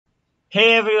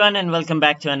Hey everyone and welcome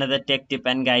back to another tech tip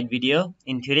and guide video.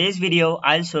 In today's video,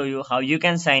 I'll show you how you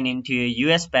can sign into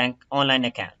your US bank online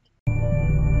account.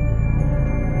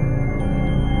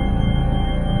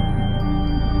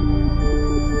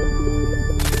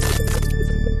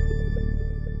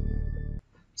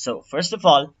 So first of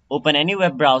all, open any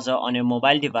web browser on your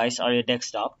mobile device or your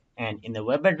desktop and in the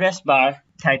web address bar,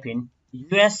 type in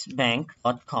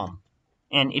usbank.com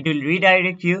and it will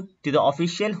redirect you to the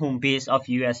official homepage of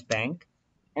US Bank.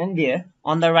 And there,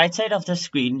 on the right side of the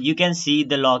screen, you can see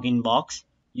the login box.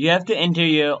 You have to enter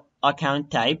your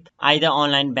account type, either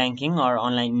online banking or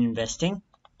online investing.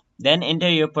 Then enter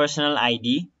your personal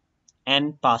ID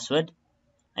and password.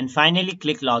 And finally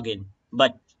click login.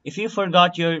 But if you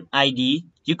forgot your ID,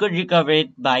 you could recover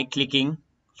it by clicking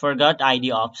forgot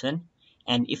ID option.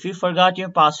 And if you forgot your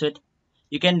password,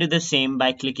 you can do the same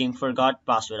by clicking forgot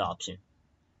password option.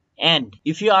 And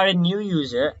if you are a new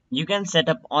user, you can set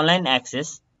up online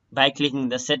access by clicking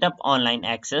the Setup Online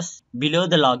Access below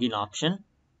the login option.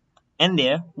 And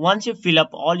there, once you fill up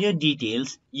all your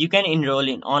details, you can enroll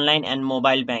in online and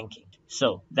mobile banking.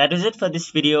 So that is it for this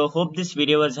video. Hope this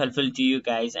video was helpful to you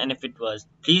guys, and if it was,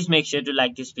 please make sure to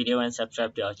like this video and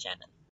subscribe to our channel.